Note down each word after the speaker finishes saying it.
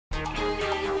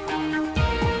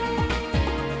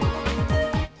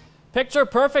Picture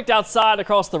perfect outside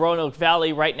across the Roanoke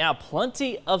Valley right now.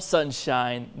 Plenty of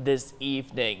sunshine this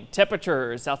evening.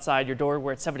 Temperatures outside your door,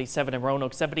 we're at 77 in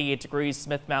Roanoke, 78 degrees,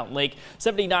 Smith Mountain Lake,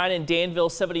 79 in Danville,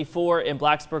 74 in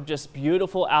Blacksburg. Just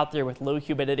beautiful out there with low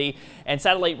humidity. And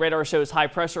satellite radar shows high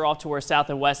pressure off to our south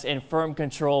and west and firm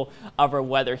control of our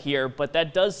weather here. But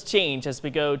that does change as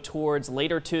we go towards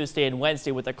later Tuesday and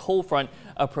Wednesday with a cold front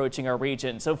approaching our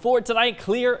region. So for tonight,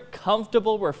 clear,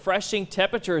 comfortable, refreshing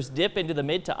temperatures dip into the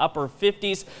mid to upper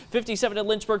 50s, 57 in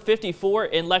Lynchburg, 54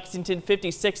 in Lexington,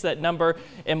 56 that number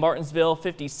in Martinsville,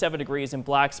 57 degrees in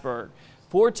Blacksburg.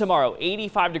 For tomorrow,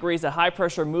 85 degrees, the high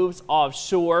pressure moves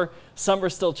offshore. Summer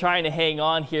still trying to hang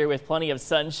on here with plenty of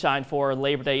sunshine for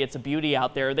Labor Day. It's a beauty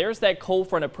out there. There's that cold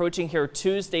front approaching here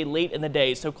Tuesday late in the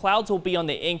day. So clouds will be on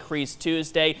the increase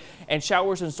Tuesday and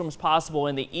showers and storms possible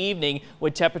in the evening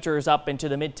with temperatures up into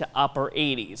the mid to upper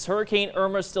 80s. Hurricane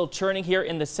Irma still churning here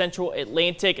in the central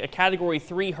Atlantic, a category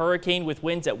 3 hurricane with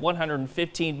winds at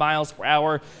 115 miles per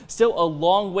hour. Still a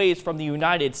long ways from the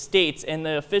United States, and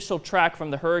the official track from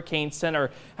the Hurricane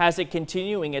Center has it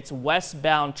continuing its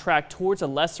westbound track towards a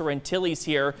lesser Antilles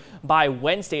here by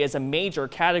Wednesday as a major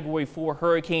category 4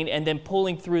 hurricane, and then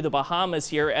pulling through the Bahamas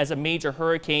here as a major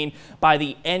hurricane by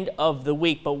the end of the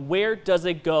week. But where does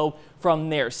it go from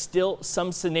there? Still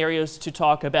some scenarios to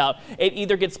talk about. It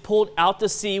either gets pulled out to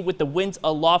sea with the winds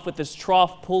aloft with this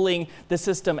trough pulling the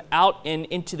system out and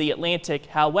into the Atlantic.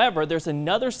 However, there's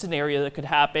another scenario that could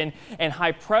happen, and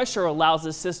high pressure allows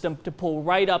the system to pull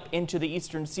right up into the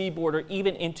eastern seaboard or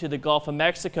even into the Gulf of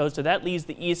Mexico. So that leaves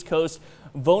the East Coast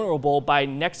vulnerable by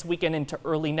next weekend into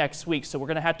early next week. So we're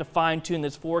going to have to fine tune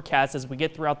this forecast as we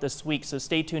get throughout this week. So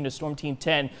stay tuned to Storm Team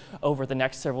 10 over the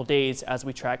next several days as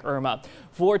we track Irma.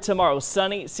 For tomorrow,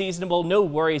 sunny, seasonable, no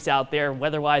worries out there.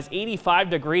 Weather-wise, 85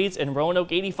 degrees in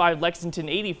Roanoke, 85 Lexington,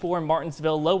 84 in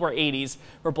Martinsville, lower 80s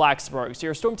for Blacksburg. So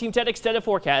your Storm Team 10 extended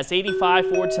forecast, 85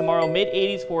 for tomorrow,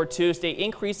 mid-80s for Tuesday,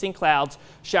 increasing clouds,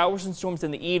 showers and storms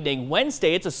in the evening.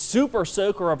 Wednesday, it's a super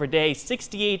soaker of a day,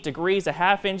 68 degrees, a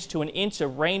half inch to an inch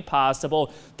of rain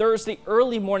possible. Thursday,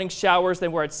 early morning showers,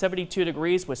 then we're at 72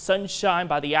 degrees with sunshine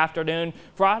by the afternoon.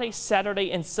 Friday,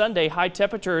 Saturday, and Sunday, high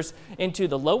temperatures into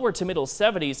the lower to middle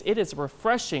 70s. It is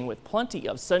refreshing with plenty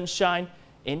of sunshine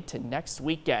into next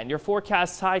weekend. Your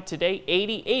forecast high today,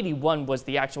 80, 81 was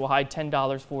the actual high,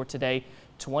 $10 for today,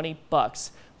 $20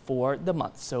 for the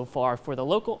month so far for the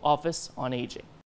local Office on Aging.